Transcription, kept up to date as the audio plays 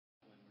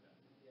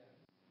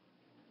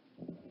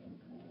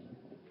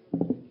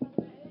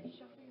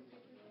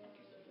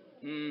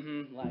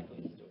Mm-hmm.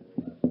 Likely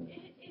story.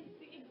 It's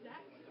the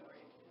exact story.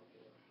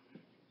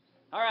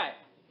 All right.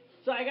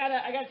 So I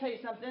gotta tell you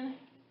something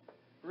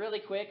really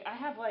quick. I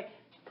have like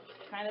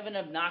kind of an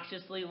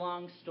obnoxiously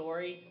long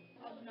story.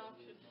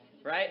 Obnoxious.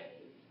 Right?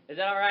 Is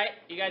that all right?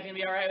 You guys gonna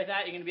be all right with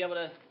that? You gonna be able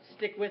to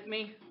stick with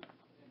me?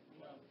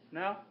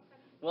 No?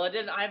 Well,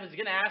 I was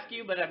gonna ask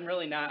you, but I'm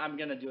really not. I'm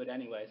gonna do it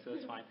anyway, so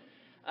it's fine.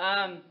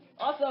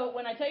 Also,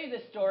 when I tell you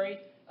this story,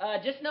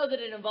 just know that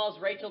it involves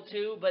Rachel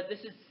too, but this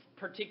is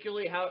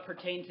particularly how it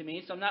pertained to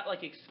me. So I'm not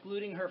like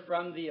excluding her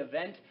from the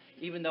event,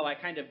 even though I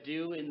kind of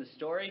do in the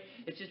story.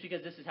 It's just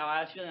because this is how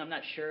I was feeling. I'm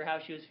not sure how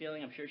she was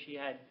feeling. I'm sure she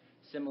had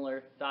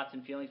similar thoughts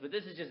and feelings, but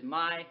this is just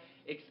my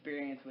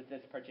experience with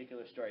this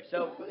particular story.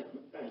 So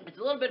it's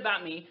a little bit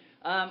about me.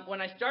 When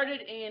I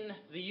started in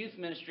the youth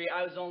ministry,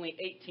 I was only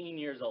 18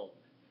 years old.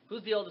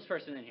 Who's the oldest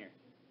person in here?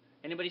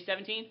 Anybody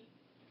 17?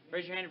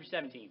 Raise your hand if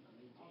you're 17.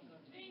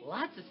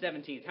 Lots of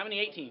 17s. How many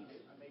 18s?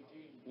 I'm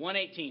 18. One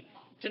 18.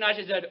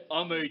 Tanasha said,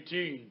 I'm 18.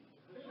 He's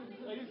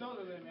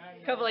older than me.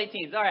 Couple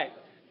 18s. All right.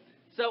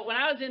 So when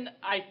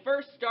I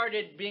first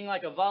started being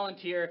like a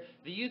volunteer,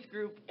 the youth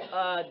group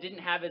didn't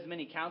have as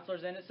many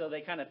counselors in it, so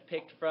they kind of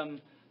picked from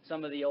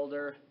some of the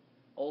older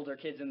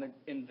kids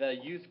in the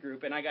youth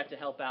group, and I got to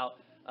help out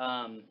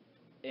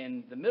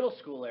in the middle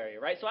school area,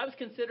 right? So I was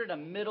considered a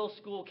middle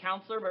school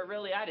counselor, but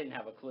really I didn't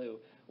have a clue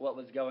what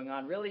was going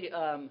on. Really,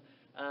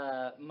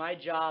 my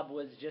job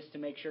was just to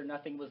make sure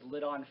nothing was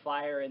lit on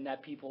fire and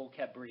that people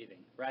kept breathing,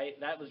 right?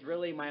 That was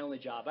really my only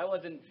job. I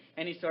wasn't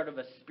any sort of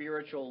a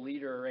spiritual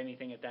leader or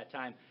anything at that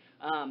time.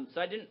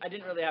 So I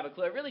didn't really have a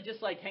clue. I really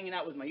just liked hanging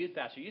out with my youth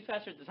pastor. Youth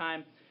pastor at the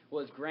time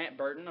was Grant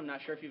Burton. I'm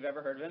not sure if you've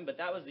ever heard of him, but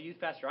that was the youth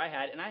pastor I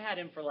had, and I had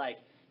him for like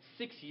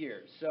 6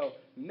 years. So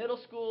middle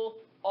school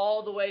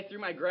all the way through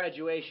my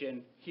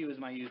graduation, he was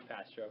my youth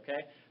pastor,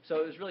 okay? So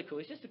it was really cool.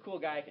 He's just a cool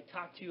guy I could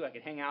talk to, I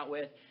could hang out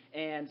with.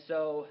 And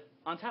so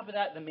on top of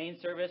that, the main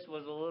service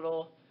was a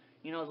little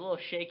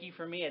shaky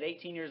for me at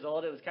 18 years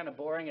old. It was kind of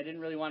boring. I didn't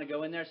really want to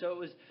go in there.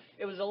 So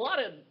it was a lot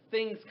of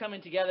things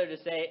coming together to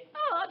say,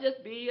 oh, I'll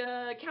just be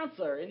a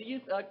counselor in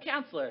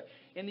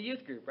the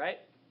youth group, right?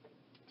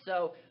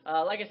 So,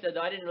 like I said,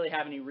 though, I didn't really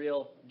have any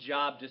real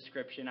job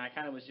description. I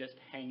kind of was just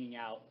hanging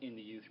out in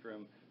the youth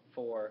room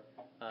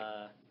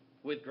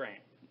with Grant,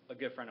 a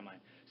good friend of mine.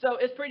 So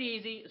it's pretty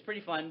easy. It's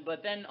pretty fun.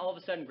 But then all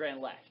of a sudden, Grant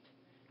left.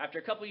 After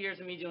a couple years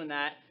of me doing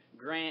that,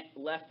 Grant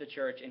left the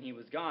church and he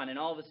was gone. And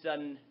all of a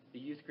sudden, the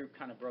youth group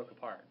kind of broke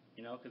apart,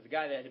 because the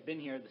guy that had been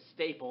here, the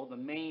staple, the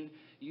main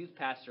youth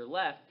pastor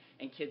left,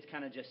 and kids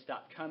kind of just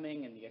stopped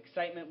coming, and the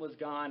excitement was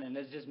gone, and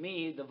it's just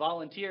me, the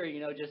volunteer,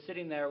 just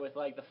sitting there with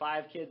like the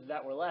 5 kids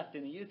that were left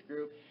in the youth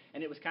group,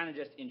 and it was kind of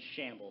just in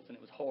shambles, and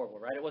it was horrible,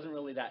 right? It wasn't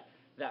really that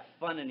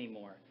fun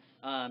anymore.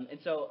 And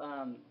so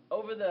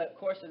over the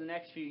course of the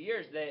next few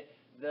years,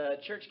 the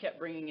church kept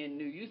bringing in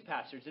new youth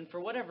pastors, and for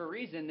whatever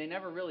reason, they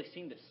never really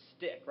seemed to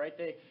stick, right?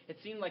 It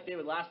seemed like they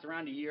would last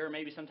around a year,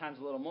 maybe sometimes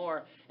a little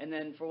more, and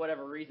then for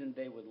whatever reason,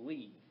 they would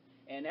leave.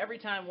 And every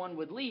time one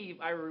would leave,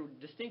 I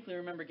distinctly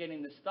remember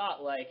getting this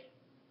thought like,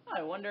 oh,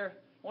 I wonder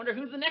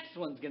who the next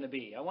one's going to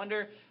be. I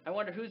wonder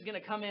who's going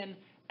to come in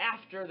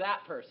after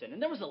that person.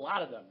 And there was a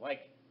lot of them.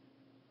 Like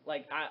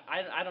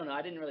I don't know.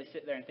 I didn't really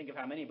sit there and think of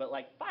how many, but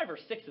like 5 or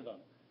 6 of them.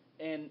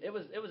 And it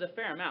was a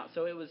fair amount.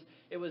 So it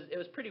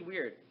was pretty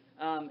weird.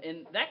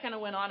 And that kind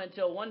of went on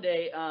until one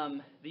day,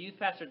 the youth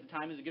pastor at the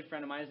time is a good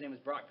friend of mine. His name was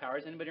Brock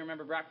Powers. Anybody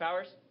remember Brock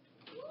Powers?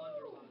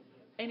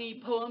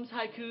 Any poems,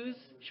 haikus,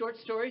 short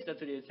stories?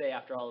 That's what he would say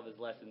after all of his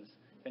lessons,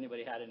 if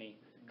anybody had any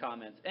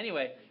comments.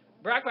 Anyway,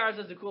 Brock Powers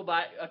was a cool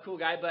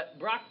guy, but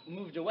Brock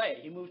moved away.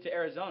 He moved to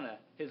Arizona.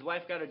 His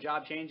wife got a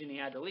job change, and he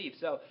had to leave.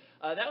 So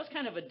that was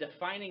kind of a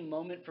defining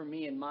moment for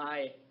me in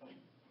my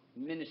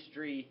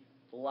ministry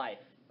life,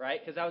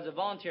 right? Because I was a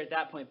volunteer at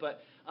that point.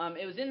 But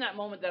it was in that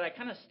moment that I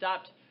kind of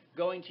stopped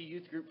going to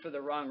youth group for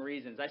the wrong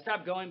reasons. I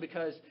stopped going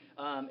because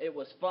it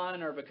was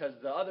fun, or because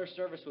the other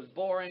service was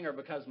boring, or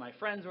because my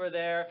friends were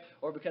there,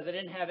 or because I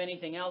didn't have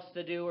anything else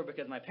to do, or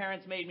because my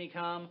parents made me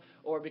come,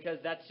 or because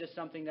that's just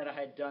something that I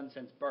had done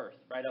since birth,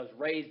 right? I was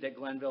raised at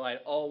Glenville. I'd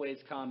always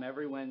come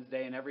every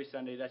Wednesday and every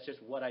Sunday. That's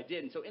just what I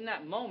did. And so in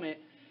that moment,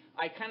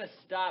 I kind of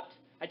stopped.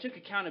 I took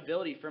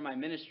accountability for my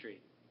ministry.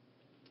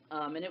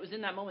 And it was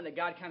in that moment that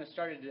God kind of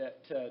started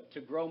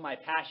to grow my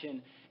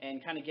passion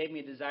and kind of gave me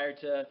a desire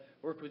to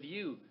work with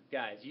you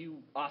guys, you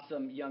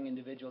awesome young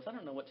individuals. I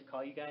don't know what to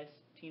call you guys,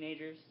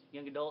 teenagers,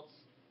 young adults,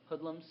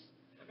 hoodlums,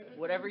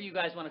 whatever you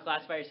guys want to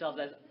classify yourselves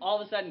as. All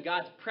of a sudden,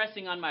 God's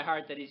pressing on my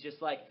heart that he's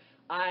just like,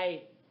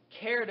 I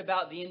cared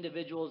about the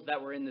individuals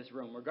that were in this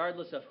room,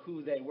 regardless of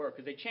who they were,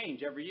 because they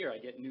change every year. I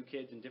get new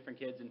kids and different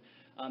kids,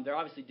 and they're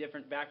obviously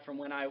different back from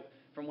when I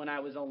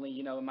was only,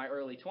 in my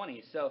early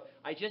 20s. So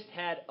I just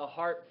had a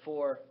heart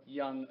for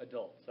young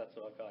adults. That's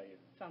what I'll call you. It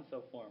sounds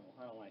so formal.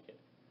 I don't like it.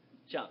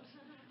 Chumps.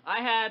 I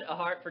had a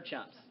heart for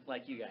chumps,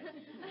 like you guys.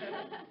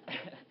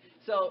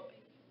 So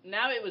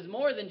now it was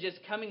more than just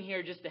coming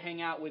here just to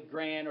hang out with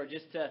Grant, or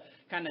just to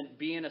kind of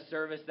be in a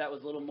service that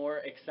was a little more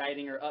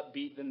exciting or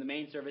upbeat than the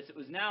main service. It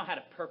was now had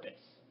a purpose,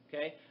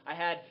 okay? I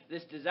had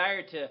this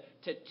desire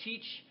to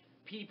teach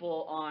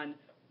people on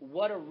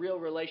what a real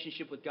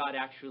relationship with God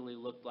actually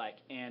looked like,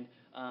 and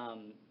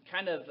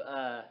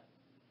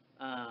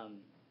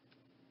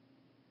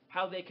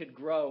how they could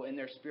grow in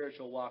their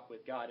spiritual walk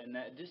with God, and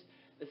that just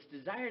this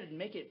desire to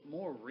make it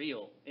more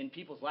real in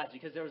people's lives,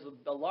 because there was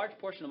a large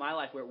portion of my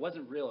life where it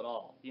wasn't real at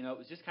all. You know, it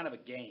was just kind of a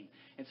game.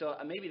 And so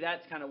maybe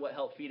that's kind of what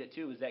helped feed it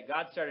too, is that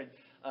God started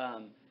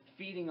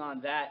feeding on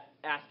that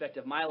aspect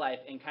of my life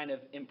and kind of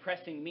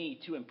impressing me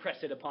to impress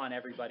it upon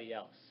everybody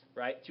else,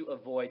 right, to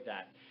avoid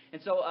that.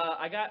 And so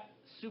I got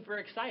super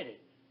excited.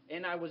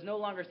 And I was no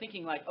longer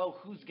thinking like, oh,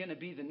 who's going to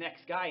be the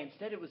next guy?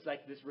 Instead, it was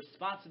like this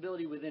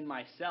responsibility within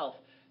myself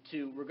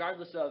to,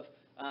 regardless of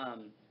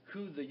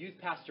who the youth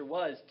pastor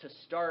was, to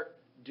start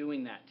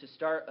doing that, to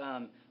start,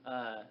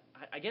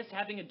 I guess,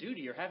 having a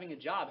duty or having a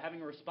job,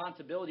 having a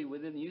responsibility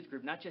within the youth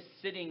group, not just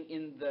sitting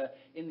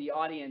in the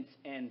audience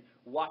and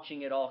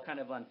watching it all kind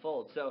of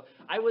unfold. So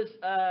I was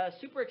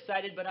super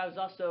excited, but I was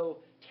also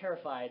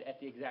terrified at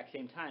the exact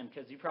same time,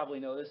 because you probably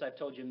know this, I've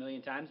told you a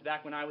million times.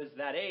 Back when I was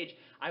that age,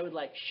 I would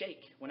like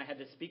shake when I had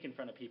to speak in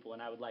front of people,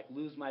 and I would like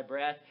lose my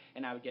breath,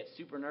 and I would get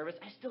super nervous.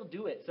 I still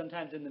do it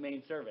sometimes in the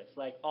main service,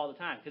 like all the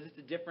time, because it's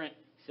a different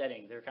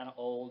setting. They're kind of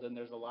old, and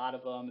there's a lot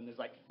of them, and there's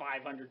like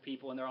 500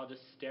 people, and they're all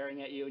just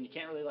staring at you, and you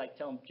can't really like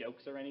tell them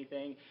jokes or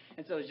anything,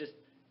 and so it's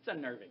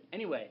unnerving.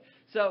 Anyway,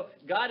 so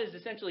God is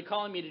essentially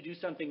calling me to do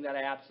something that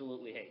I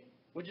absolutely hate,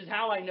 which is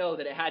how I know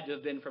that it had to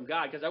have been from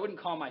God, because I wouldn't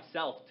call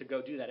myself to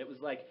go do that. It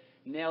was like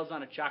nails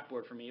on a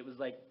chalkboard for me. It was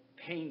like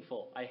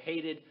painful. I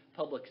hated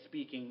public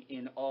speaking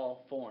in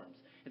all forms.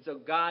 And so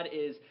God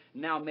is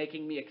now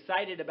making me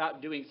excited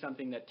about doing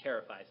something that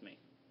terrifies me,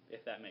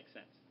 if that makes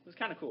sense. It was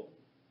kind of cool.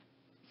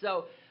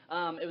 So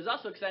it was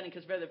also exciting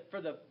because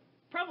for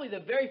probably the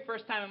very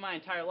first time in my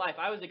entire life,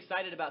 I was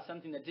excited about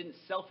something that didn't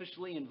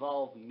selfishly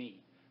involve me,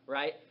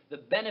 right? The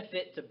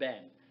benefit to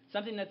Ben.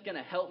 Something that's going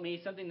to help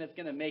me, something that's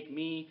going to make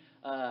me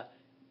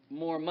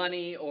more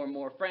money or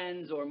more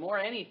friends or more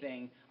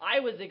anything.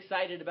 I was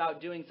excited about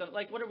doing something.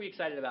 Like, what are we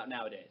excited about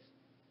nowadays?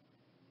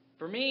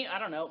 For me, I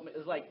don't know. It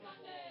was like,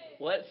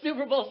 what?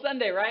 Super Bowl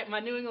Sunday, right?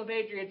 My New England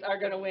Patriots are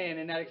going to win,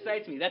 and that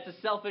excites me. That's a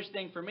selfish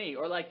thing for me.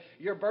 Or like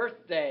your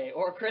birthday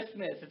or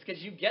Christmas. It's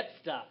because you get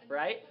stuff,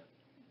 right?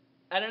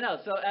 I don't know.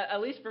 So at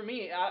least for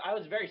me, I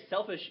was a very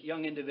selfish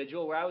young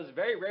individual where I was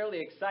very rarely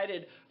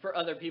excited for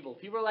other people.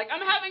 People were like,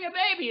 I'm having a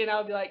baby. And I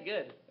would be like,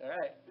 good. All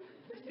right.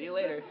 See you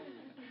later.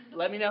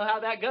 Let me know how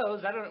that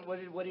goes. I don't.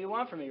 What do you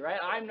want from me, right?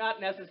 I'm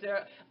not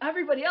necessarily.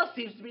 Everybody else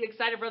seems to be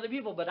excited for other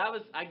people, but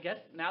I guess,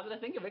 now that I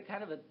think of it,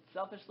 kind of a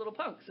selfish little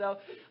punk. So,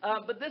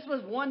 but this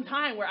was one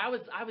time where I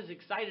was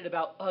excited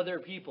about other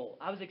people.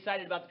 I was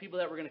excited about the people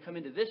that were going to come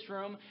into this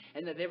room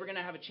and that they were going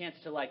to have a chance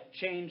to like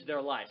change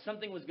their life.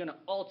 Something was going to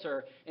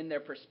alter in their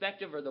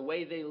perspective or the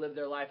way they live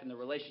their life and the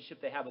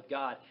relationship they have with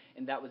God,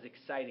 and that was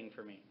exciting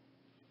for me.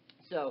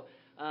 So.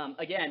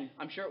 Again,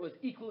 I'm sure it was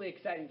equally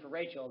exciting for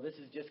Rachel. This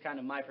is just kind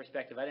of my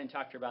perspective. I didn't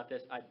talk to her about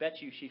this. I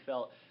bet you she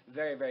felt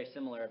very, very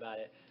similar about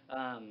it.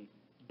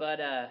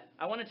 But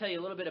I want to tell you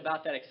a little bit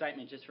about that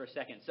excitement just for a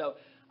second. So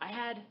I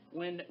had,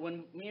 when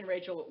me and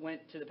Rachel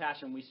went to the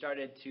pastor and we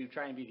started to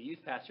try and be the youth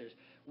pastors,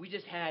 we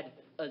just had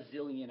a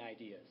zillion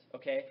ideas,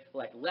 okay?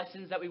 Like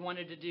lessons that we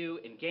wanted to do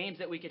and games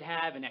that we could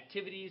have and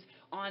activities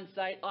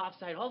on-site,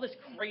 off-site, all this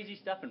crazy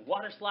stuff and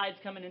water slides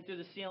coming in through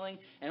the ceiling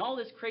and all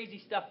this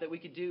crazy stuff that we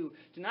could do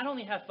to not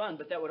only have fun,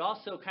 but that would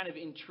also kind of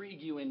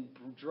intrigue you and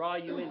draw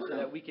you in so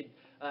that we could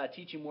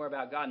teach you more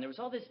about God. And there was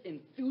all this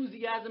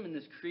enthusiasm and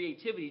this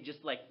creativity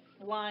just like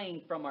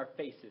flying from our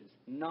faces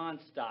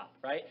nonstop,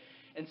 right?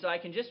 And so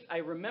I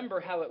remember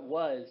how it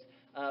was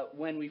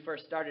when we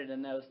first started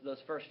in those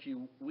first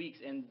few weeks.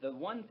 And the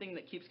one thing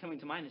that keeps coming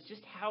to mind is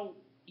just how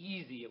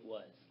easy it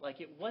was. Like,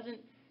 it wasn't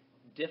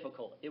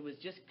difficult. It was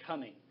just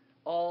coming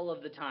all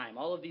of the time,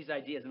 all of these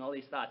ideas and all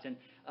these thoughts. And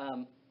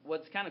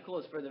what's kind of cool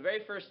is for the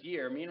very first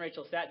year, me and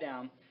Rachel sat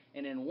down,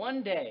 and in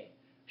one day,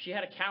 she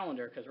had a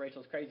calendar, because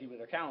Rachel's crazy with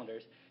her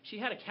calendars. She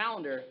had a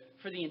calendar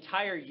for the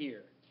entire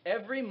year.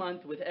 Every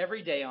month with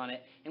every day on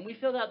it, and we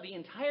filled out the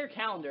entire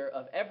calendar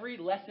of every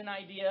lesson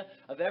idea,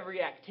 of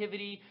every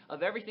activity,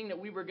 of everything that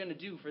we were going to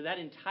do for that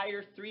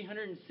entire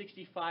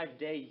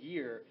 365-day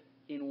year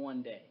in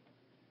one day.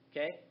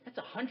 Okay? That's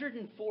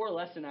 104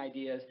 lesson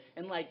ideas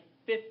and like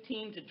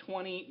 15 to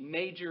 20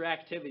 major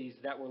activities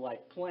that were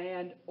like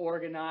planned,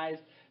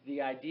 organized,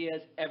 the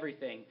ideas,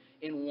 everything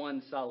in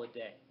one solid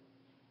day.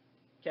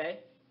 Okay?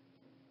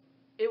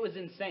 It was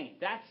insane.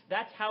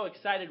 That's how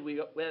excited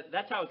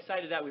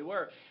that we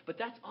were. But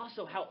that's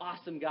also how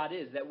awesome God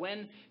is. That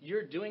when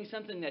you're doing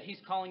something that He's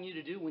calling you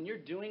to do, when you're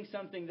doing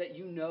something that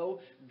you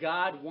know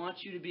God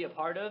wants you to be a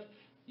part of,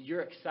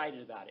 you're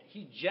excited about it.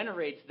 He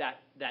generates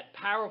that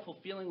powerful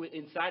feeling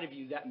inside of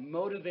you that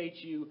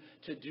motivates you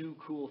to do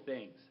cool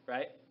things,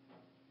 right?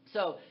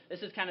 So this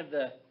is kind of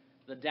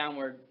the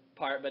downward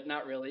part, but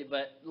not really.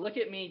 But look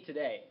at me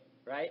today,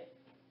 right?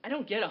 I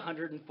don't get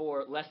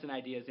 104 lesson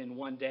ideas in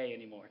one day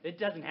anymore. It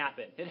doesn't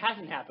happen. It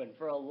hasn't happened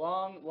for a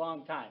long,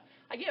 long time.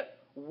 I get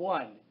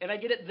one, and I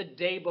get it the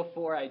day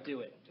before I do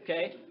it,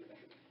 okay?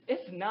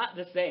 It's not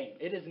the same.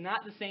 It is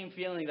not the same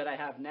feeling that I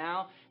have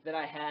now that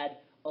I had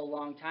a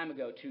long time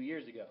ago, 2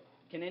 years ago.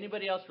 Can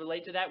anybody else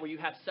relate to that, where you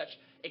have such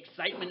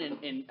excitement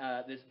and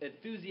this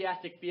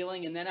enthusiastic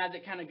feeling, and then as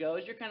it kind of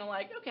goes, you're kind of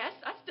like, okay,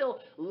 I still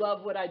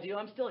love what I do.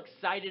 I'm still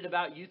excited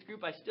about youth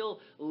group. I still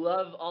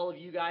love all of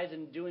you guys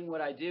and doing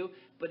what I do,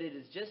 but it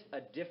is just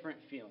a different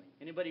feeling.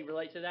 Anybody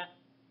relate to that?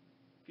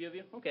 A few of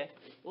you? Okay.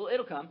 Well,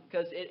 it'll come,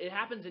 because it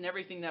happens in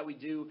everything that we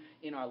do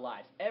in our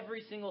lives.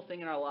 Every single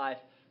thing in our life,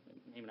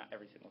 maybe not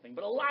every single thing,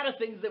 but a lot of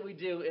things that we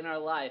do in our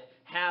life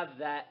have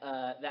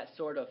that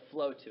sort of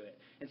flow to it.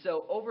 And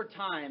so over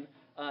time,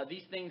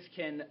 these things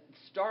can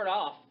start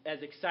off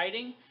as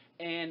exciting,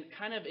 and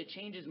kind of it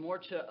changes more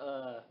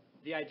to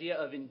the idea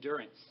of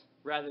endurance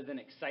rather than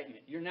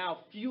excitement. You're now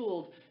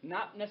fueled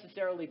not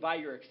necessarily by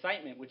your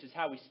excitement, which is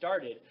how we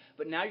started,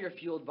 but now you're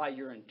fueled by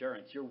your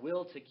endurance, your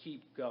will to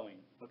keep going,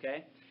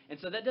 okay? And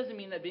so that doesn't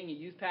mean that being a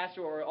youth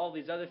pastor or all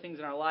these other things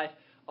in our life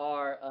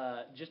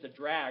are just a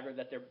drag, or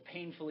that they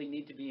painfully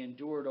need to be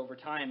endured over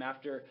time.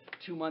 After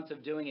 2 months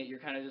of doing it, you're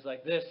kind of just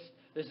like, this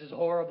is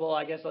horrible.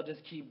 I guess I'll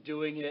just keep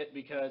doing it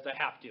because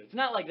I have to. It's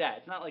not like that.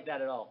 It's not like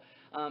that at all.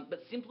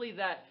 But simply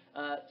that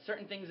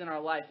certain things in our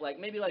life, like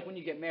maybe like when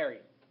you get married.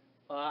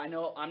 I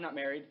know I'm not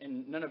married,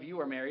 and none of you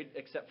are married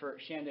except for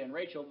Shanda and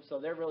Rachel, so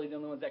they're really the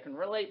only ones that can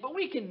relate. But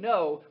we can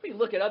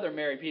look at other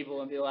married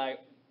people and be like,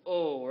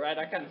 oh, right,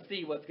 I kind of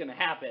see what's going to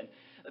happen.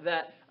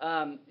 That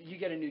you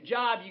get a new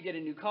job, you get a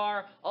new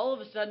car, all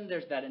of a sudden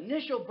there's that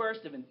initial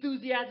burst of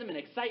enthusiasm and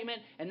excitement,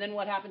 and then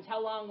what happens?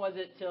 How long was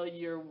it till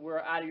you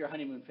were out of your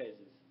honeymoon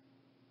phases?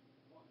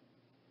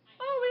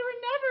 Oh, we were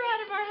never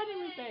out of our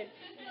honeymoon phase.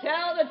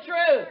 Tell the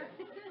truth.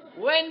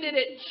 When did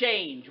it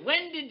change?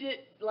 When did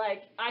it,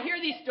 I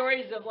hear these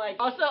stories of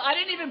also, I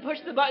didn't even push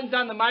the buttons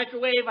on the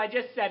microwave, I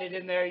just set it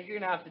in there. You're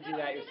going to have to do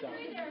that yourself.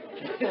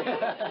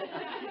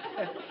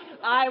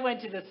 I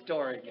went to the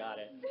store and got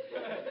it.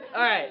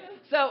 All right.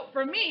 So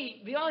for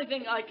me, the only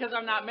thing, because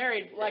I'm not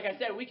married, like I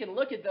said, we can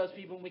look at those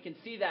people and we can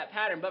see that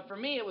pattern. But for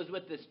me, it was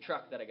with this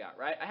truck that I got,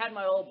 right? I had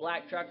my old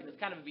black truck, and it's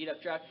kind of a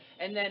beat-up truck.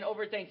 And then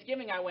over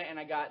Thanksgiving, I went and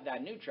I got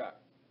that new truck.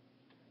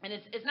 And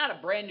it's not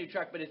a brand new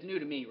truck, but it's new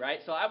to me, right?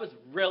 So I was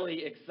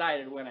really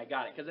excited when I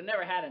got it, because I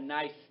never had a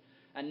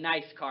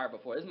nice car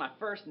before. This is my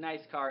first nice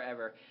car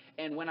ever.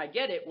 And when I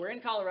get it, we're in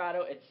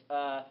Colorado. It's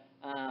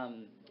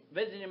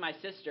visiting my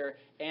sister,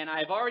 and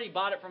I've already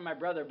bought it from my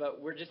brother,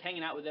 but we're just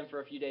hanging out with them for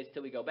a few days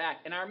till we go back.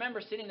 And I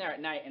remember sitting there at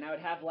night, and I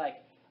would have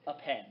a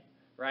pen,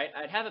 right?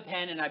 I'd have a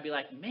pen, and I'd be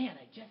like, man,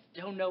 I just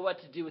don't know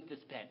what to do with this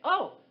pen.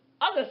 Oh,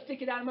 I'll go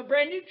stick it out in my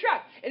brand new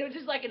truck. And it was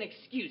just like an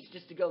excuse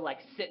just to go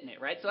sit in it,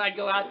 right? So I'd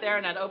go out there,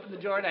 and I'd open the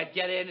door, and I'd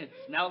get in, and it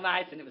smelled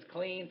nice, and it was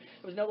clean.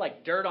 There was no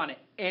dirt on it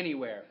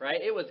anywhere, right?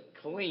 It was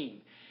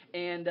clean.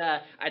 And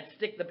I'd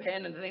stick the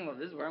pen in the thing. Well,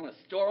 this is where I'm going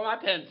to store my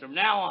pens from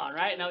now on,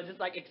 right? And I was just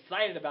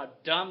excited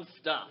about dumb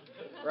stuff,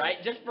 right?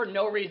 Just for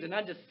no reason.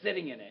 I'm just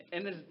sitting in it,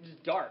 and it's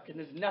just dark, and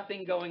there's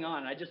nothing going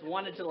on. I just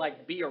wanted to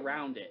be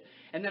around it.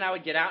 And then I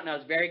would get out, and I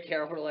was very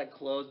careful to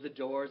close the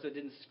door so it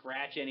didn't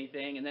scratch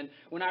anything. And then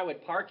when I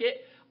would park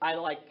it, I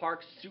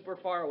park super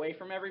far away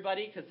from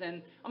everybody, because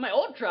then on my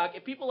old truck,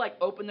 if people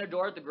open their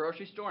door at the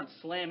grocery store and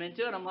slam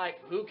into it, I'm like,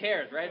 who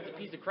cares, right? It's a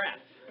piece of crap.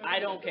 I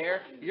don't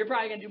care. You're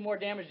probably going to do more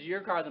damage to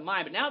your car than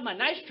mine. But now with my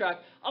nice truck,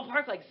 I'll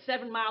park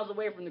 7 miles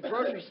away from the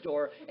grocery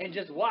store and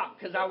just walk,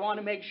 because I want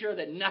to make sure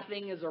that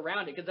nothing is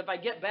around it. Because if I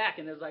get back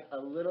and there's a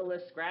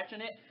littlest scratch in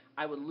it,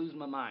 I would lose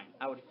my mind.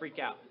 I would freak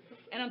out.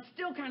 And I'm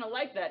still kind of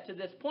like that to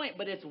this point,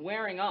 but it's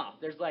wearing off.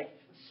 There's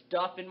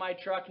stuff in my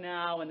truck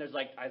now, and there's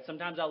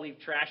sometimes I'll leave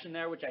trash in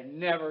there, which I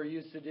never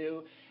used to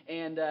do.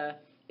 And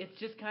it's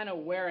just kind of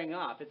wearing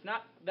off. It's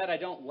not that I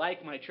don't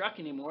like my truck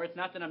anymore. It's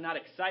not that I'm not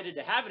excited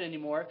to have it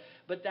anymore,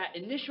 but that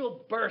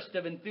initial burst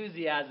of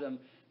enthusiasm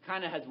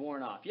kind of has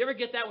worn off. You ever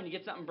get that when you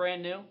get something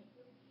brand new?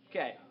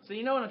 Okay, so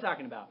you know what I'm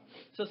talking about.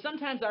 So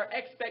sometimes our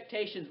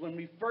expectations when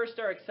we first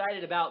are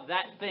excited about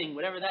that thing,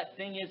 whatever that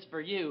thing is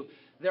for you,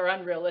 they're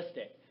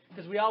unrealistic.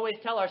 Because we always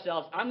tell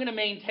ourselves, I'm going to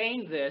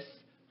maintain this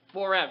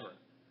forever.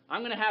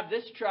 I'm going to have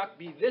this truck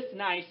be this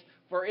nice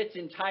for its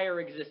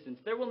entire existence.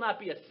 There will not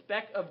be a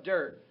speck of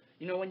dirt.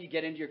 You know when you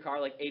get into your car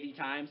 80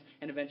 times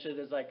and eventually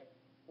there's like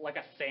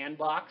a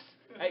sandbox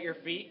at your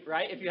feet,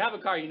 right? If you have a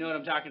car, you know what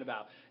I'm talking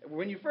about.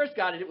 When you first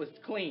got it, it was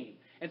clean.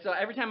 And so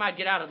every time I'd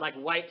get out, I'd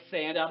wipe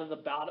sand out of the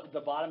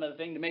bottom of the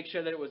thing to make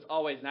sure that it was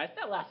always nice.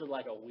 That lasted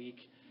a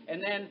week.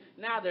 And then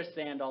now there's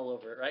sand all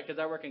over it, right? Because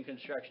I work in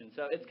construction.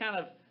 So it's kind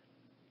of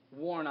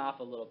worn off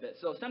a little bit.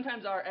 So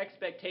sometimes our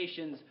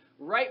expectations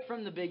right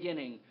from the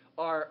beginning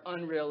are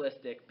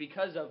unrealistic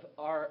because of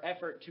our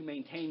effort to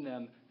maintain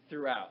them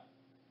throughout.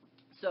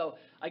 So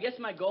I guess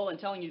my goal in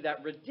telling you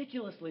that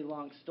ridiculously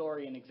long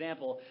story and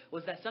example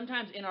was that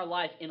sometimes in our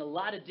life, in a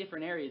lot of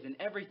different areas, in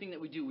everything that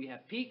we do, we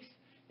have peaks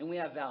and we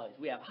have valleys.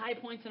 We have high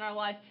points in our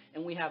life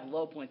and we have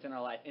low points in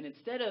our life. And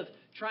instead of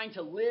trying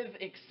to live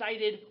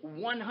excited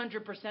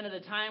 100% of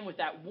the time with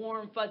that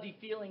warm, fuzzy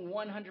feeling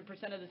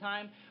 100% of the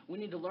time, we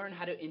need to learn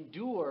how to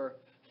endure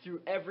through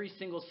every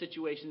single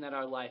situation that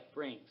our life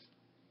brings.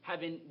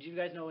 Do you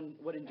guys know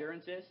what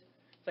endurance is?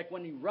 It's like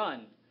when you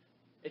run.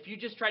 If you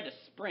just tried to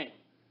sprint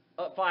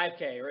a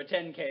 5K or a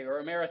 10K or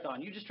a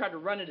marathon, you just try to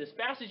run it as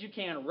fast as you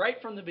can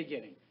right from the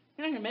beginning.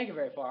 You're not going to make it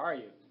very far, are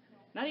you?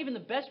 Not even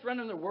the best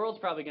runner in the world is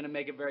probably going to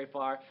make it very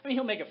far. I mean,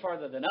 he'll make it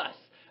farther than us.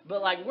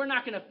 But, we're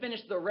not going to finish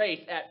the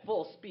race at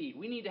full speed.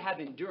 We need to have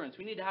endurance.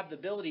 We need to have the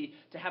ability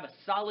to have a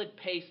solid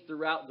pace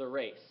throughout the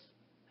race.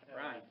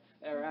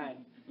 All right.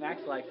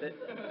 Max likes it.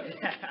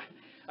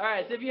 All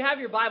right, so if you have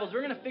your Bibles,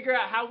 we're going to figure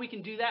out how we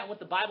can do that and what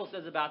the Bible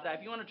says about that.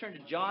 If you want to turn to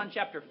John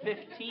chapter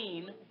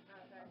 15,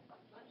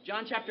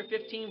 John chapter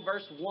 15,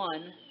 verse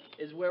 1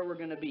 is where we're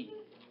going to be.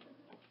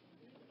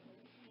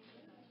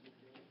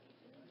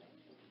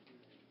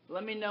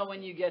 Let me know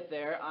when you get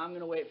there. I'm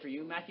going to wait for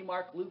you. Matthew,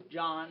 Mark, Luke,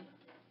 John.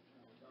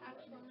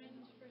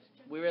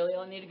 We really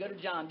only need to go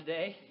to John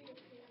today.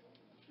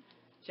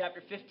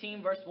 Chapter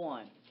 15, verse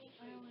 1.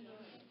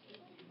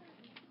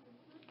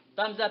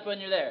 Thumbs up when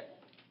you're there.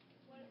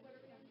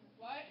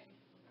 What?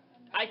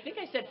 I think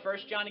I said 1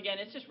 John again.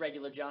 It's just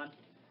regular John.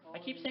 I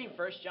keep saying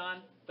 1 John,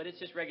 but it's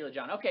just regular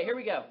John. Okay, here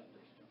we go.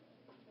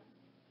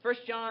 1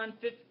 John,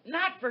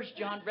 not 1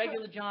 John,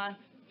 regular John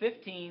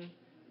 15,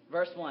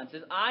 verse 1. It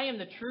says, I am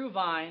the true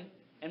vine,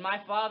 and my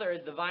Father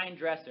is the vine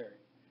dresser.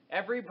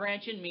 Every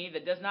branch in me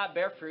that does not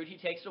bear fruit, he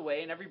takes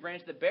away, and every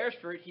branch that bears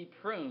fruit, he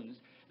prunes,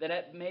 that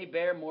it may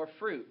bear more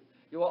fruit.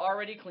 You are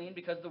already clean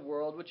because of the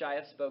word which I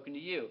have spoken to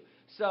you.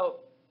 So,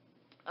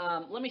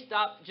 let me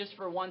stop just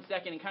for 1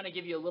 second and kind of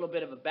give you a little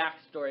bit of a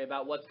backstory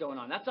about what's going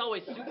on. That's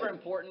always super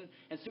important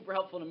and super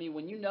helpful to me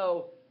when you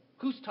know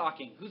who's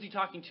talking, who's he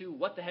talking to,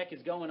 what the heck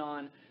is going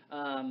on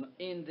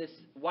in this.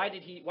 Why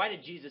did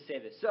Jesus say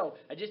this? So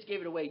I just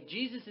gave it away.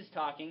 Jesus is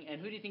talking, and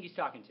who do you think he's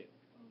talking to?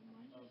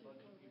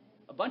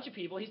 A bunch of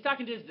people. He's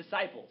talking to his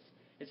disciples.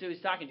 That's who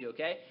he's talking to.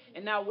 Okay.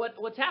 And now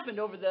what's happened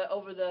over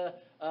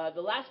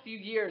the last few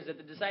years that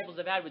the disciples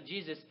have had with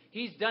Jesus?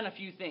 He's done a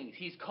few things.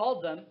 He's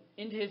called them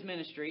into his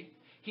ministry.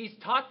 He's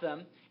taught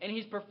them, and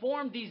he's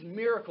performed these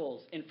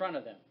miracles in front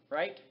of them,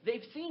 right?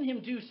 They've seen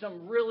him do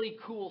some really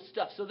cool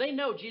stuff, so they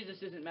know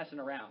Jesus isn't messing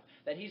around,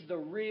 that he's the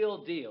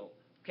real deal,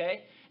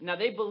 okay? Now,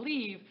 they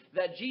believe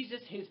that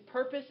Jesus, his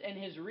purpose and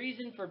his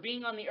reason for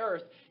being on the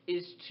earth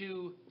is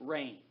to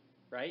reign,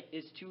 right?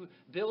 Is to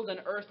build an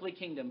earthly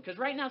kingdom, because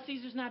right now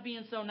Caesar's not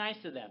being so nice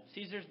to them.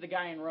 Caesar's the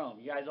guy in Rome.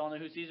 You guys all know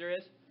who Caesar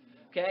is?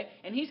 Okay,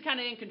 and he's kind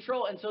of in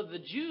control, and so the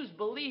Jews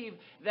believe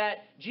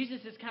that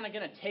Jesus is kind of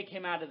going to take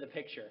him out of the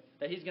picture,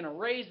 that he's going to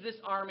raise this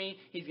army,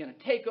 he's going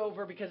to take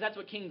over, because that's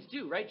what kings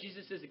do, right?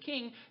 Jesus is a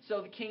king,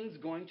 so the king's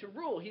going to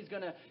rule. He's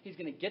going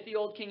to get the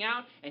old king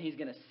out, and he's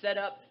going to set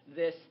up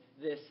this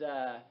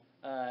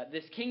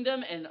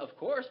kingdom, and of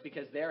course,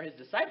 because they're his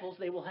disciples,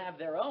 they will have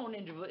their own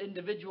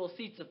individual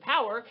seats of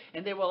power,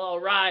 and they will all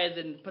rise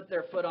and put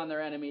their foot on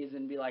their enemies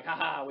and be like,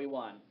 ha, we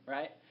won,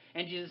 right?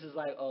 And Jesus is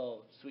like,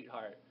 oh,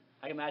 sweetheart.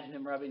 I can imagine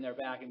him rubbing their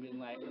back and being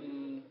like,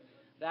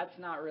 that's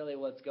not really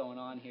what's going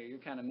on here. You're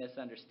kind of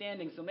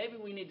misunderstanding. So maybe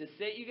we need to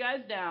sit you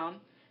guys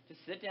down,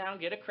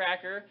 get a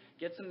cracker,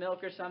 get some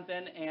milk or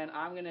something, and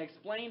I'm going to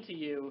explain to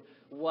you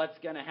what's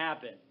going to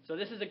happen. So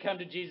this is a come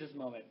to Jesus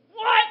moment.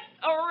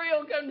 What? A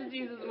real come to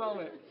Jesus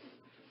moment.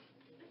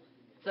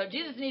 So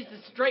Jesus needs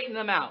to straighten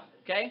them out,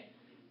 okay?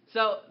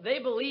 So they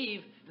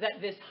believe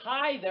that this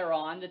high they're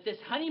on, that this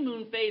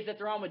honeymoon phase that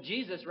they're on with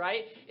Jesus,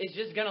 right, is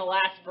just going to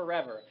last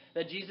forever.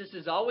 That Jesus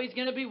is always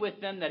going to be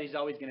with them, that he's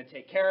always going to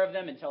take care of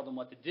them and tell them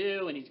what to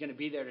do, and he's going to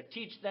be there to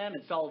teach them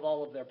and solve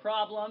all of their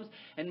problems,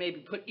 and maybe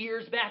put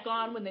ears back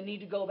on when they need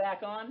to go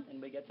back on.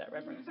 Anybody get that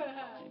reference?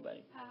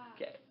 Anybody?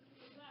 Okay.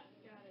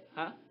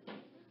 Huh? I'll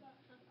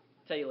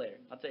tell you later.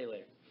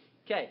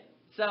 Okay.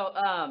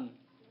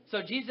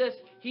 So Jesus,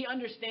 he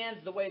understands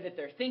the way that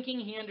they're thinking.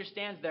 He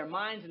understands their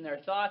minds and their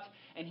thoughts,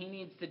 and he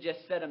needs to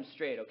just set them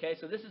straight, okay?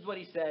 So this is what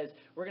he says.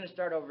 We're going to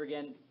start over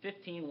again,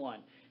 15:1.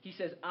 He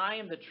says, I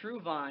am the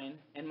true vine,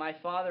 and my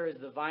Father is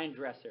the vine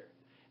dresser.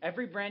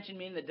 Every branch in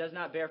me that does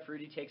not bear fruit,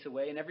 he takes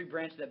away, and every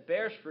branch that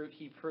bears fruit,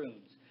 he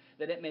prunes,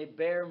 that it may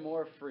bear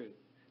more fruit.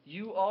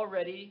 You are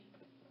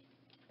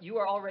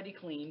already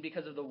clean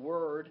because of the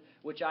word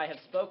which I have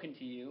spoken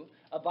to you.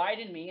 Abide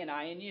in me, and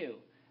I in you.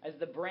 As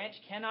the branch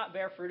cannot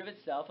bear fruit of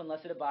itself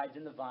unless it abides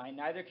in the vine,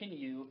 neither can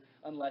you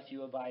unless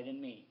you abide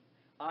in me.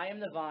 I am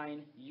the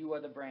vine, you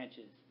are the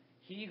branches.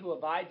 He who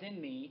abides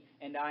in me,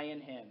 and I in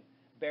him,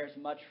 bears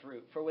much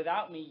fruit. For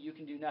without me you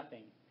can do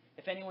nothing.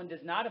 If anyone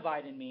does not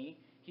abide in me,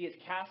 he is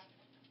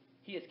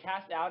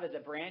cast out as a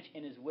branch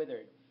and is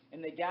withered.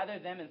 And they gather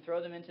them and throw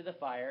them into the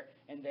fire,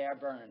 and they are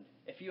burned.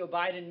 If you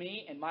abide in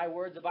me, and my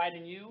words abide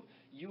in you,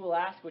 you will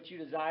ask what you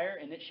desire,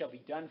 and it shall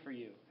be done for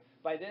you.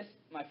 By this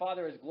my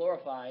Father is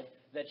glorified,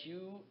 that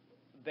you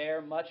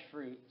bear much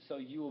fruit, so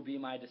you will be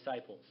my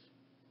disciples.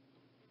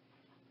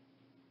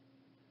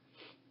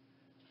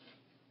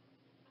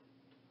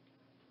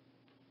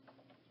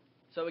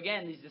 So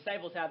again, these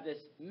disciples have this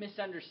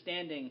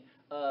misunderstanding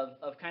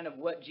of kind of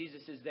what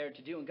Jesus is there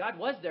to do. And God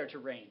was there to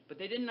reign, but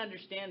they didn't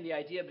understand the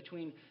idea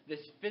between this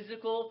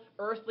physical,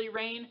 earthly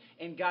reign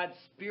and God's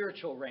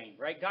spiritual reign,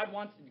 right?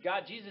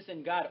 Jesus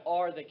and God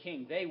are the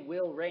king. They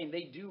will reign.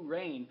 They do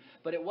reign,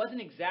 but it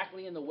wasn't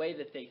exactly in the way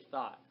that they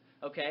thought.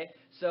 Okay,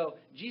 so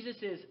Jesus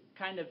is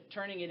kind of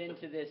turning it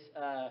into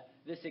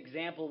this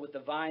example with the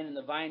vine and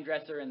the vine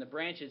dresser and the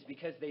branches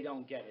because they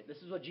don't get it. This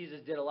is what Jesus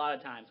did a lot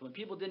of times. When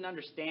people didn't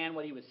understand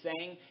what he was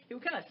saying, he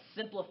would kind of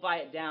simplify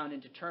it down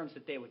into terms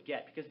that they would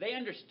get because they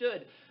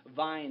understood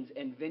vines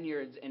and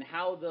vineyards and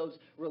how those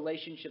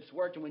relationships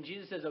worked. And when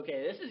Jesus says,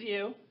 okay, this is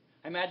you,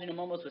 I imagine him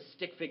almost with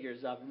stick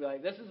figures up and be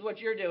like, this is what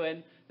you're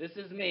doing, this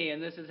is me,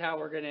 and this is how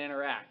we're going to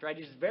interact, right?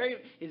 He's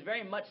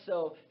very much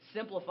so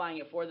simplifying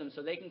it for them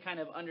so they can kind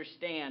of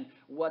understand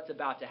what's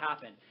about to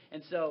happen.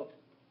 And so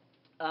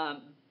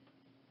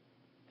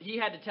he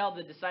had to tell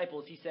the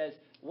disciples, he says,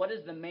 what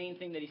is the main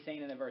thing that he's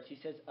saying in the verse? He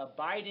says,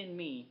 abide in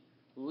me,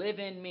 live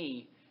in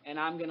me, and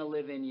I'm going to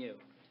live in you.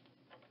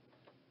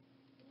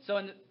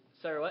 So,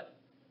 sorry, what?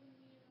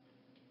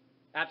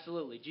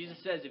 Absolutely. Jesus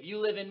says, if you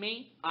live in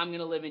me, I'm going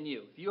to live in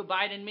you. If you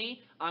abide in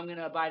me, I'm going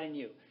to abide in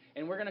you.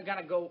 And we're going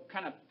to go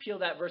peel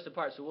that verse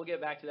apart, so we'll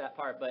get back to that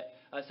part. But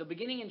so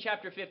beginning in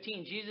chapter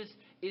 15, Jesus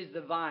is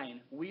the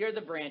vine. We are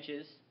the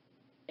branches,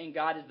 and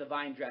God is the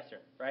vine dresser,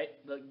 right?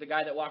 The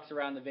guy that walks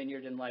around the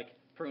vineyard and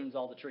prunes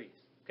all the trees,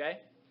 okay?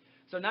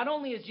 So not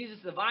only is Jesus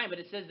the vine, but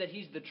it says that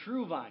he's the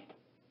true vine.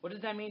 What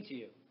does that mean to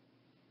you?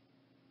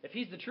 If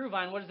he's the true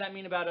vine, what does that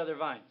mean about other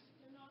vines?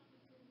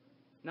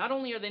 Not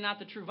only are they not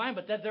the true vine,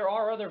 but that there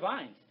are other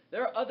vines.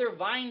 There are other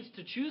vines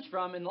to choose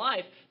from in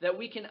life that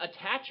we can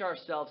attach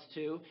ourselves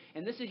to.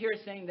 And this is here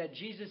saying that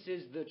Jesus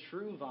is the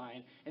true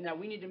vine and that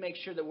we need to make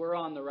sure that we're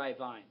on the right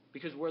vine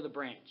because we're the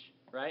branch,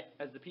 right?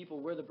 As the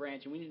people, we're the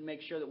branch, and we need to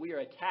make sure that we are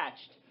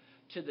attached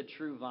to the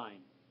true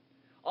vine.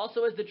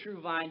 Also, as the true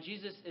vine,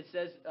 Jesus, it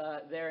says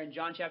there in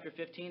John chapter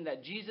 15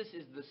 that Jesus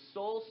is the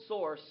sole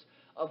source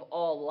of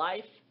all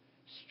life,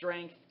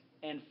 strength,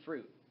 and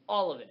fruit.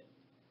 All of it.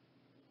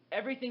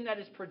 Everything that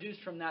is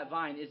produced from that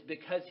vine is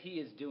because he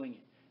is doing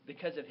it,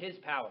 because of his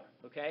power,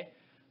 okay?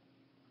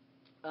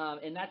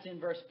 And that's in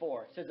verse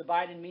 4. It says,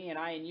 abide in me and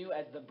I in you,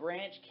 as the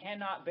branch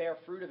cannot bear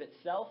fruit of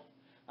itself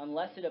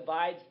unless it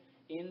abides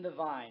in the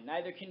vine.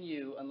 Neither can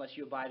you unless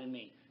you abide in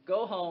me.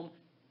 Go home,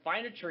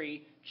 find a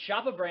tree,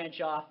 chop a branch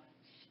off,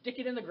 stick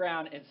it in the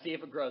ground, and see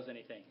if it grows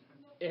anything.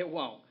 It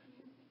won't.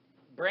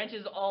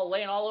 Branches all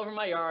laying all over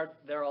my yard,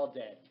 they're all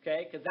dead,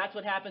 okay? Because that's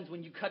what happens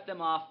when you cut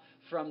them off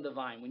from the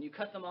vine. When you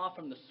cut them off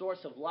from the source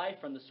of life,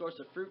 from the source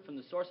of fruit, from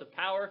the source of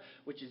power,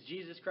 which is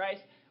Jesus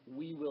Christ,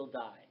 we will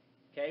die.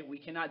 Okay? We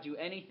cannot do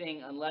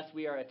anything unless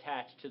we are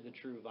attached to the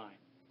true vine.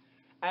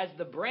 As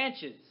the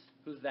branches,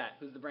 who's that?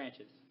 Who's the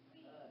branches?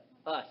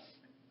 Us.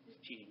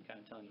 Just cheating, kind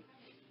of telling you.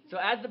 So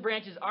as the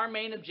branches, our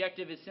main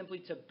objective is simply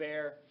to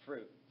bear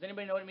fruit. Does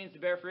anybody know what it means to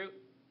bear fruit?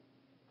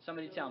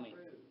 Somebody tell me.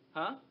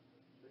 Huh?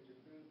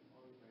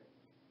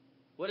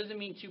 What does it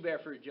mean to bear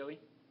fruit, Joey?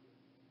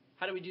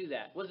 How do we do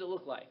that? What does it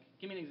look like?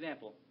 Give me an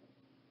example.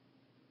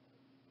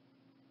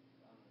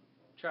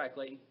 Try it,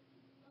 Clayton.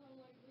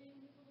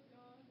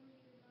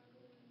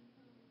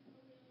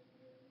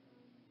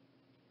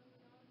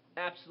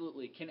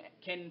 Absolutely.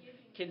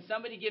 Can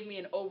somebody give me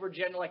an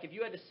overgeneral, if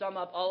you had to sum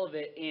up all of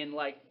it in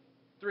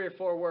 3 or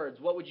 4 words,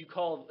 what would you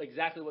call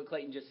exactly what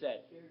Clayton just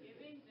said?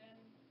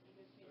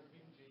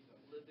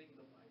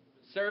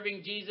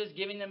 Serving Jesus,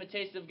 giving them a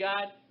taste of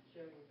God,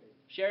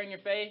 sharing your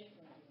faith,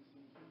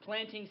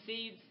 planting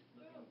seeds,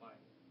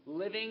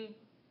 living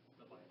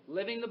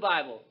the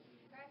Bible,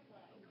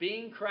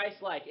 being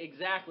Christ-like.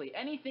 Exactly.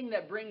 Anything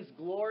that brings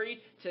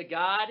glory to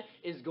God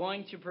is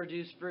going to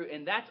produce fruit,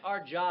 and that's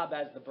our job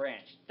as the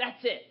branch.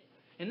 That's it.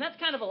 And that's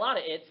kind of a lot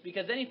of it's,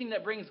 because anything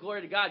that brings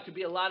glory to God could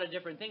be a lot of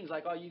different things,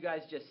 like all you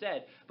guys just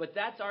said. But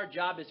that's our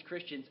job as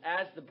Christians,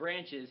 as the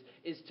branches,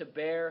 is to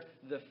bear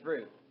the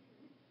fruit.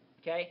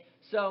 Okay?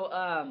 So,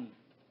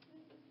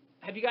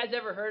 have you guys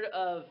ever heard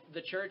of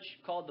the church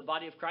called the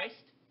Body of Christ?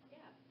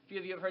 A few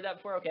of you have heard that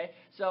before? Okay.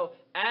 So,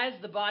 as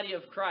the body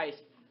of Christ,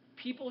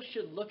 people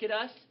should look at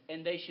us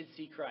and they should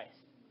see Christ.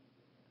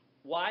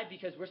 Why?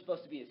 Because we're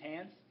supposed to be his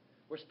hands,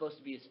 we're supposed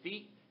to be his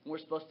feet, and we're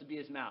supposed to be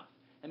his mouth.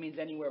 That means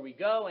anywhere we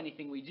go,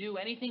 anything we do,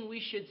 anything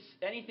we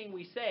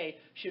say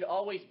should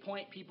always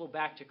point people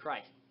back to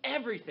Christ.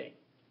 Everything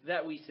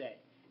that we say.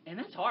 And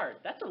that's hard.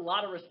 That's a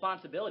lot of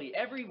responsibility.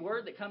 Every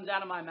word that comes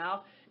out of my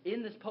mouth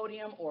in this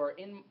podium or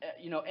in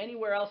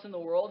anywhere else in the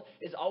world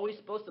is always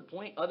supposed to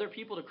point other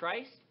people to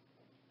Christ.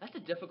 That's a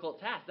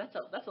difficult task.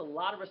 That's a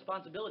lot of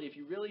responsibility if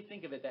you really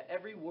think of it, that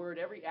every word,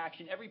 every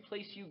action, every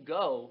place you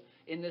go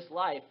in this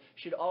life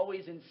should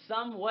always in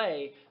some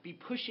way be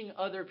pushing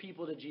other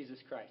people to Jesus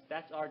Christ.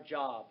 That's our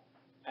job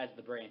as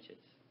the branches.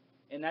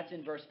 And that's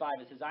in verse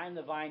 5. It says, I am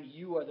the vine,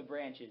 you are the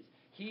branches.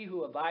 He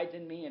who abides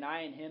in me and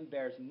I in him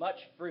bears much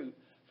fruit,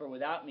 for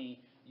without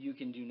me you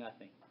can do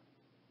nothing.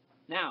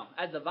 Now,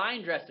 as the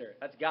vine dresser,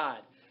 that's God.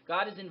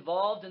 God is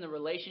involved in the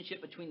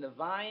relationship between the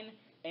vine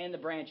and the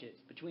branches,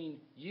 between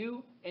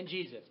you and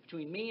Jesus,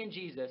 between me and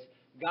Jesus.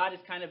 God is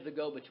kind of the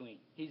go-between.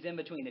 He's in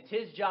between. It's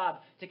his job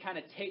to kind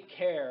of take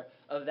care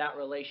of that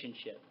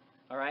relationship.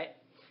 All right?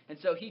 And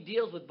so he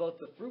deals with both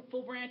the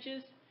fruitful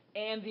branches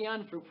and the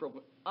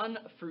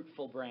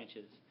unfruitful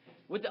branches.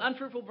 With the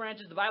unfruitful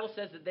branches, the Bible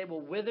says that they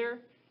will wither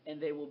and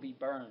they will be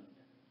burned.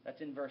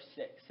 That's in verse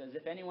 6. It says,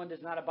 if anyone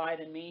does not abide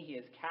in me, he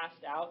is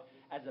cast out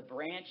as a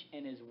branch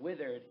and is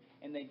withered,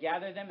 and they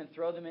gather them and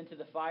throw them into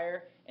the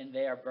fire, and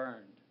they are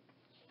burned.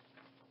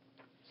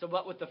 So,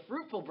 but with the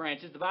fruitful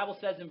branches, the Bible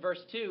says in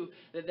verse 2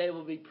 that they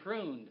will be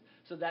pruned,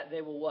 so that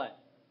they will what?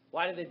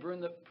 Why do they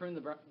prune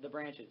the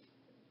branches?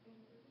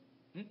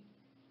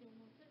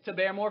 To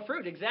bear more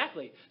fruit,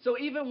 exactly. So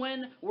even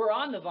when we're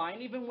on the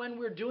vine, even when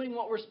we're doing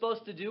what we're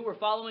supposed to do, we're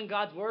following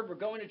God's word, we're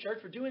going to church,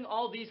 we're doing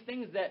all these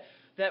things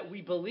that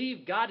we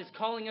believe God is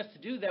calling us to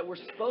do, that we're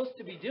supposed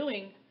to be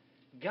doing,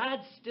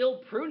 God's still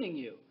pruning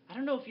you. I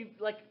don't know if you,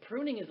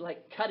 pruning is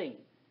like cutting.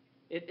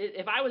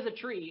 If I was a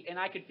tree and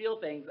I could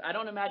feel things, I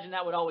don't imagine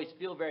that would always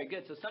feel very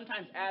good. So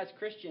sometimes as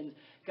Christians,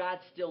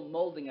 God's still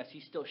molding us.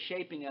 He's still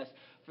shaping us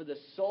for the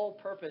sole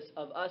purpose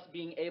of us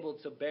being able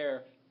to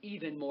bear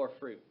even more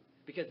fruit.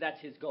 Because that's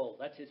his goal.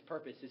 That's his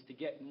purpose, is to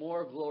get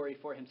more glory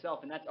for himself.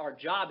 And that's our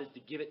job, is to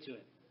give it to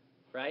him.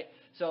 Right?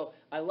 So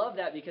I love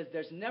that, because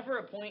there's never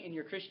a point in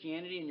your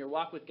Christianity and your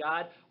walk with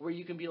God where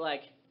you can be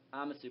like,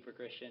 I'm a super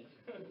Christian.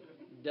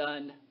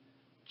 Done.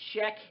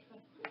 Check.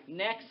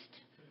 Next.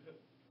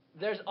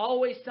 There's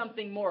always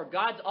something more.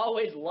 God's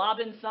always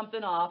lobbing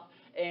something off,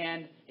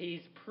 and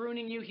he's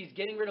pruning you. He's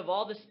getting rid of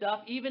all the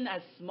stuff, even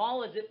as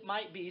small as it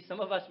might be. Some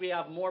of us, we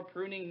have more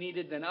pruning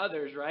needed than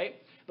others, right?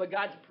 But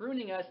God's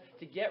pruning us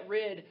to get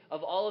rid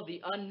of all of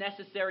the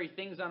unnecessary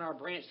things on our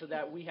branch so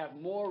that we have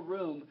more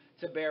room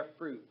to bear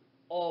fruit.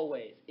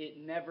 Always. It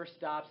never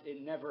stops.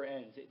 It never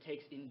ends. It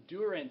takes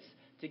endurance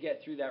to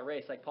get through that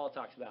race, like Paul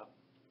talks about.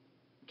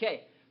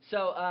 Okay,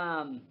 so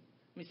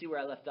let me see where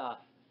I left off.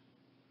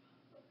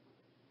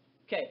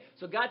 Okay,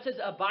 so God says,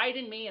 abide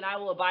in me and I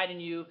will abide in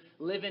you,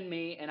 live in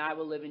me and I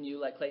will live in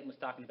you, like Clayton was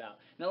talking about.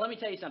 Now let me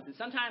tell you something.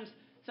 Sometimes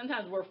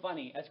we're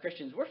funny as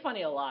Christians. We're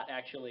funny a lot,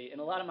 actually. In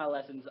a lot of my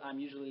lessons, I'm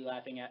usually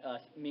laughing at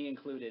us, me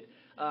included,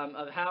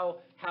 of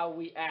how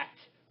we act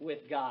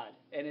with God.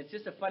 And it's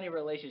just a funny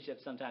relationship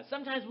sometimes.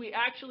 Sometimes we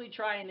actually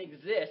try and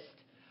exist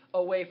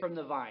away from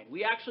the vine.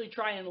 We actually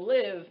try and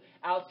live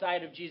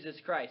outside of Jesus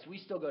Christ. We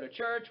still go to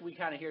church. We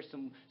kind of hear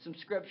some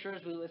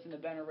scriptures. We listen to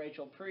Ben or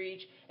Rachel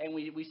preach, and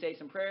we say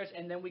some prayers,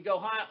 and then we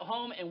go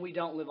home and we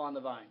don't live on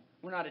the vine.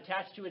 We're not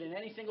attached to it in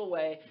any single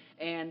way,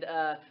 and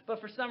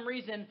but for some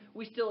reason,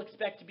 we still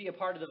expect to be a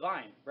part of the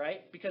vine,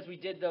 right? Because we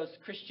did those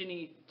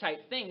Christian-y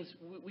type things,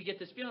 we get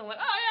this feeling like,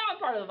 oh yeah, I'm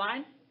part of the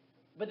vine.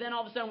 But then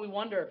all of a sudden we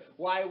wonder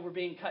why we're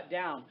being cut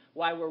down,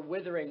 why we're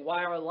withering,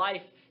 why our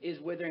life is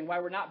withering, why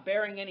we're not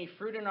bearing any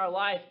fruit in our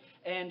life,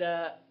 and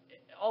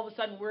all of a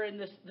sudden we're in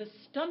this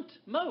stumped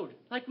mode,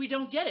 like we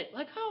don't get it.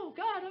 Like, oh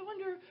God, I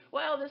wonder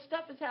why all this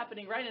stuff is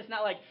happening, right? And it's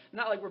not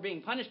like we're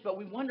being punished, but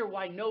we wonder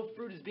why no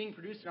fruit is being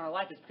produced in our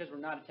life. It's because we're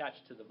not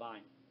attached to the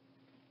vine.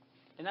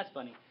 And that's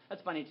funny.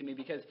 That's funny to me,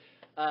 because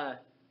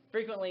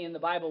frequently in the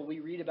Bible we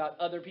read about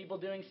other people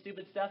doing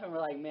stupid stuff, and we're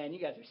like, man, you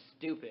guys are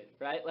stupid,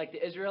 right? Like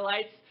the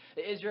Israelites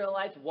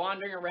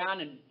wandering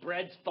around and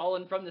bread's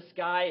falling from the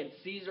sky and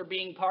seas are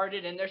being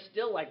parted, and they're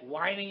still like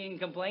whining and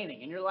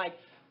complaining. And you're like,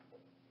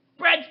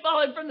 bread's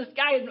falling from the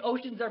sky and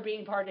oceans are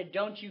being parted.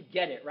 Don't you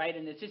get it, right?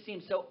 And it just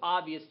seems so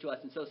obvious to us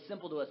and so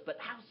simple to us. But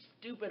how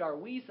stupid are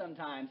we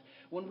sometimes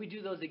when we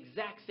do those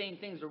exact same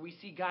things, where we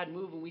see God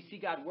move and we see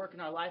God work in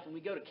our life, and we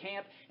go to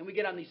camp and we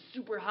get on these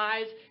super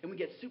highs and we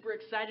get super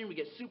excited and we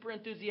get super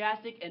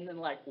enthusiastic, and then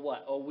like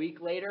what, a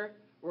week later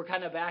we're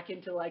kind of back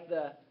into like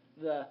the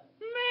meh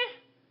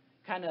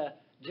kind of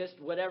just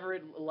whatever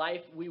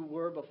life we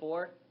were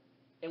before,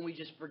 and we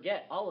just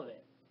forget all of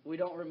it. We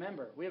don't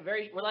remember. We're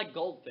like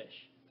goldfish.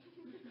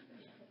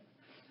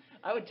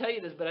 I would tell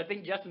you this, but I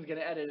think Justin's going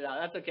to edit it out.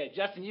 That's okay.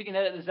 Justin, you can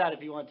edit this out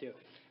if you want to.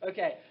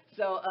 Okay,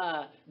 so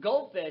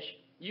goldfish,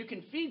 you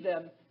can feed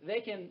them.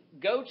 They can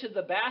go to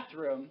the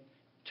bathroom,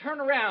 turn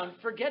around,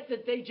 forget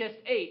that they just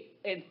ate,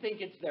 and think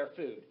it's their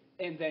food,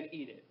 and then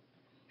eat it.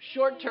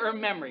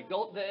 Short-term memory.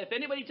 If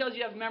anybody tells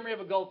you have memory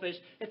of a goldfish,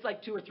 it's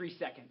like 2 or 3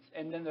 seconds.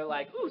 And then they're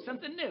like, ooh,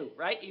 something new,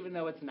 right? Even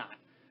though it's not.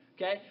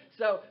 Okay?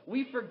 So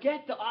we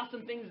forget the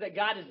awesome things that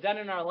God has done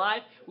in our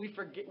life. We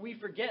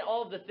forget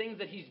all of the things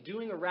that he's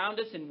doing around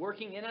us and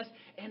working in us.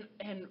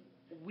 And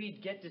we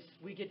get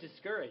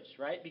discouraged,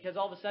 right? Because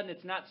all of a sudden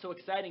it's not so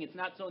exciting, it's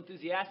not so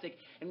enthusiastic,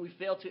 and we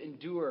fail to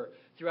endure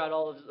throughout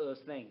all of those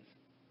things.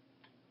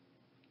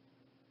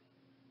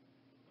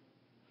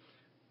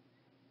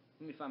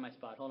 Let me find my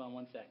spot. Hold on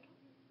one sec.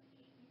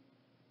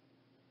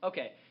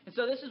 Okay, and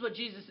so this is what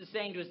Jesus is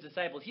saying to his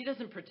disciples. He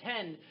doesn't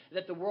pretend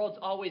that the world's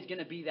always going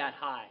to be that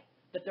high,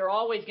 that they're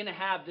always going to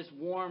have this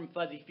warm,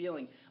 fuzzy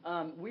feeling.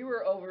 We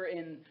were over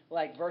in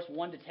like verse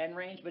 1 to 10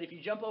 range, but if you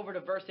jump over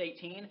to verse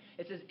 18,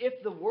 it says,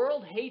 if the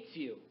world hates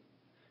you,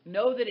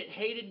 know that it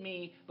hated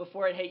me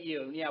before it hate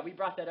you. And yeah, we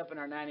brought that up in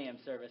our 9 a.m.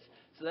 service,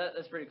 so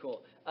that's pretty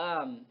cool.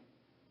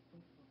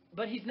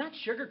 But he's not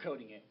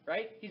sugarcoating it,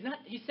 right?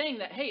 He's saying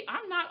that, hey,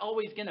 I'm not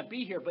always going to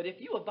be here, but if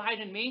you abide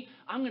in me,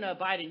 I'm going to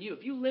abide in you.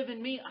 If you live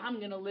in me, I'm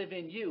going to live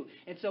in you.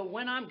 And so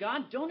when I'm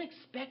gone, don't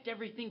expect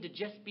everything to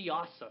just be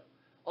awesome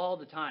all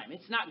the time.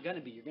 It's not going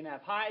to be. You're going to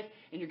have highs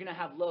and you're going to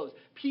have lows.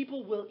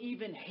 People will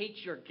even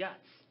hate your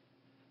guts.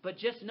 But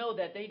just know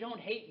that they don't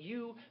hate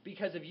you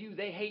because of you.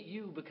 They hate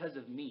you because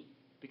of me,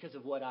 because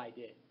of what I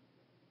did.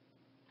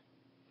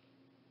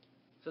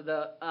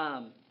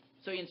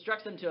 So he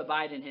instructs them to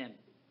abide in him.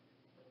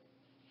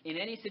 In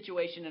any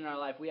situation in our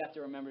life, we have to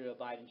remember to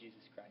abide in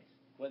Jesus Christ.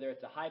 Whether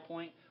it's a high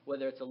point,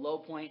 whether it's a low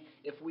point.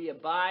 If we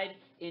abide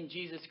in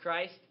Jesus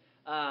Christ,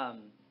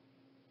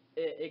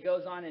 it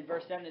goes on in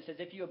verse 7. It says,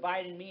 if you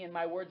abide in me and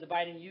my words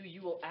abide in you,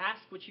 you will ask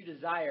what you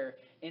desire,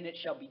 and it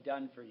shall be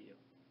done for you.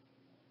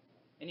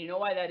 And you know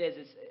why that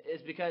is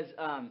because,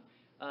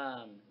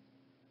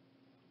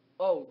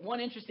 one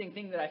interesting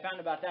thing that I found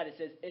about that,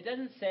 it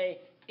doesn't say,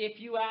 if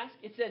you ask,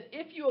 it says,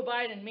 if you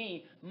abide in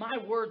me, my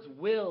words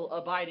will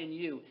abide in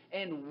you.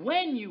 And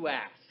when you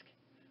ask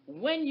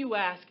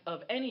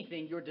of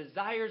anything, your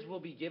desires will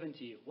be given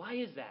to you. Why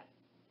is that?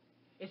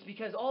 It's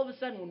because all of a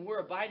sudden when we're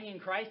abiding in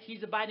Christ,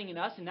 he's abiding in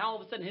us, and now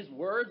all of a sudden his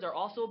words are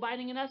also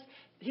abiding in us.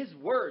 His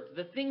words,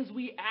 the things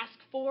we ask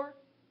for,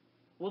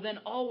 will then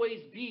always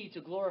be to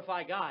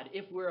glorify God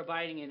if we're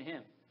abiding in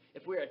him.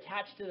 If we're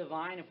attached to the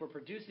vine, if we're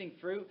producing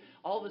fruit,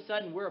 all of a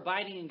sudden we're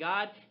abiding in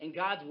God and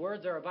God's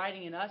words are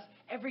abiding in us.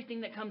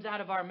 Everything that comes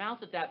out of our mouth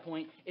at that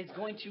point is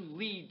going to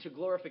lead to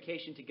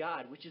glorification to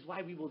God, which is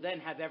why we will then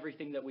have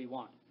everything that we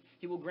want.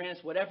 He will grant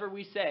us whatever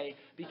we say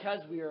because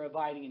we are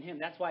abiding in him.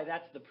 That's why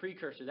that's the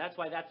precursor. That's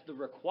why that's the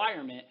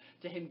requirement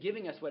to him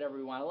giving us whatever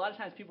we want. A lot of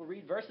times people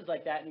read verses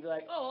like that and be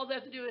like, oh, all I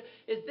have to do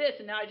is this,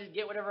 and now I just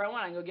get whatever I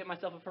want. I can go get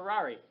myself a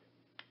Ferrari.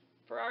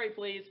 Ferrari,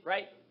 please,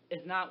 right?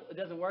 It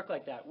doesn't work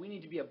like that. We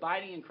need to be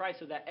abiding in Christ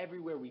so that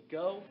everywhere we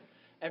go,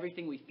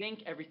 everything we think,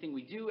 everything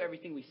we do,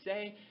 everything we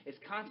say is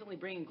constantly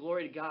bringing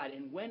glory to God.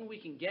 And when we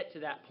can get to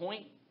that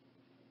point,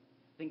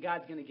 then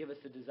God's going to give us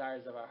the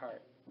desires of our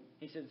heart.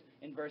 He says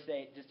in verse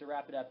 8, just to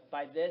wrap it up,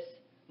 by this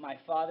my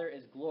Father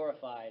is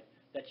glorified,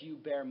 that you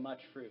bear much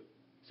fruit.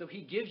 So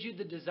he gives you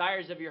the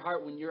desires of your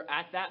heart when you're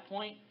at that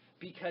point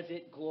because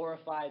it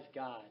glorifies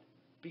God.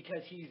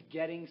 Because he's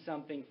getting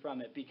something from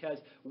it. Because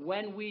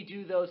when we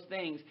do those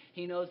things,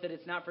 he knows that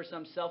it's not for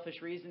some selfish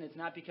reason. It's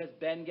not because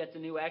Ben gets a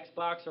new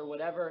Xbox or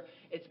whatever.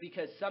 It's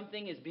because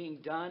something is being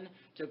done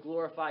to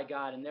glorify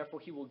God, and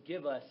therefore he will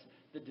give us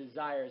the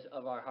desires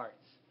of our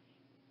hearts.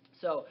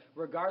 So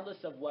regardless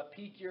of what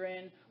peak you're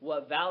in,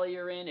 what valley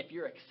you're in, if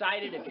you're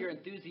excited, if you're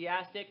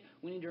enthusiastic,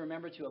 we need to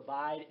remember to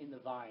abide in the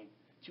vine.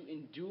 To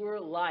endure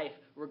life,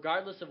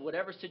 regardless of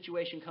whatever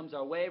situation comes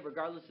our way,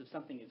 regardless if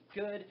something is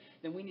good,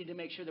 then we need to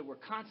make sure that we're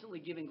constantly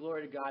giving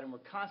glory to God and we're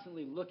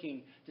constantly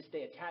looking to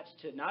stay attached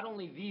to not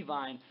only the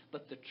vine,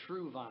 but the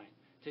true vine,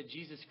 to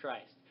Jesus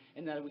Christ.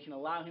 And that we can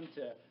allow him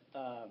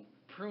to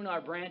prune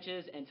our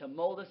branches and to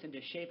mold us and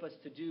to shape us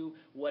to do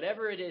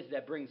whatever it is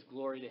that brings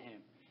glory to him.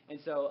 And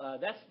so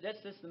that's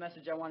just the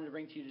message I wanted to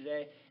bring to you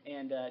today.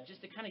 And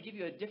just to kind of give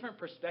you a different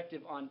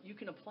perspective on, you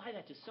can apply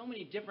that to so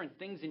many different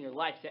things in your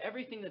life, to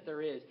everything that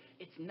there is.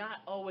 It's not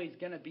always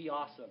going to be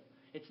awesome.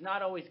 It's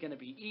not always going to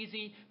be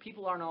easy.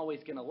 People aren't always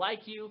going to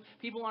like you.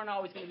 People aren't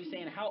always going to be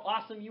saying how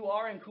awesome you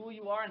are and cool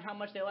you are and how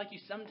much they like you.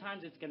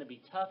 Sometimes it's going to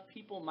be tough.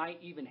 People might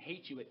even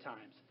hate you at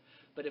times.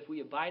 But if we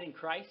abide in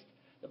Christ,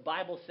 the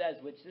Bible says,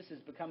 which this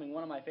is becoming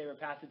one of my favorite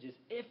passages,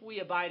 if we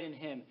abide in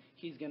him,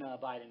 he's going to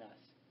abide in us.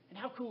 And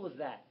how cool is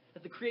that?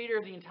 That the creator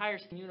of the entire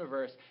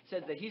universe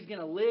says that he's going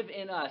to live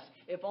in us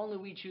if only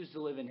we choose to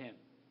live in him.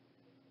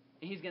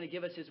 And he's going to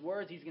give us his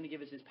words, he's going to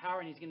give us his power,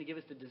 and he's going to give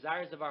us the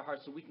desires of our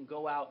hearts so we can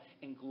go out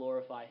and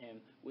glorify him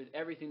with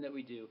everything that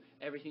we do,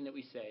 everything that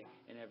we say,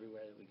 and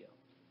everywhere that we go.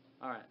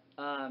 All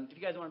right. If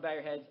you guys want to bow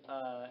your heads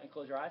and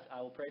close your eyes, I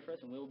will pray for us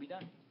and we will be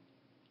done.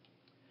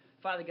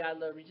 Father God,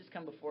 Lord, we just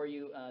come before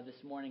you this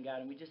morning, God,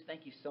 and we just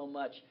thank you so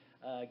much,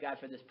 God,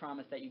 for this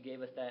promise that you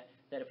gave us that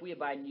if we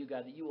abide in you,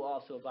 God, that you will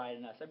also abide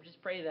in us. I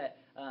just pray that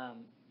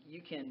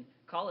you can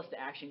call us to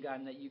action, God,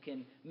 and that you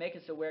can make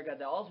us aware, God,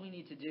 that all we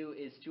need to do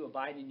is to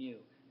abide in you.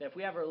 That if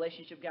we have a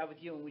relationship, God,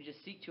 with you, and we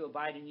just seek to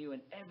abide in you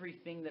in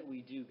everything that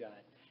we do, God,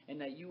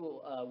 and that you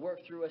will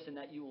work through us and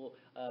that you will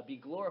be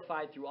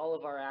glorified through all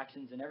of our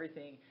actions and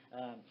everything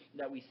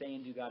that we say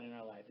and do, God, in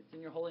our life. It's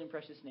in your holy and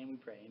precious name we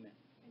pray. Amen.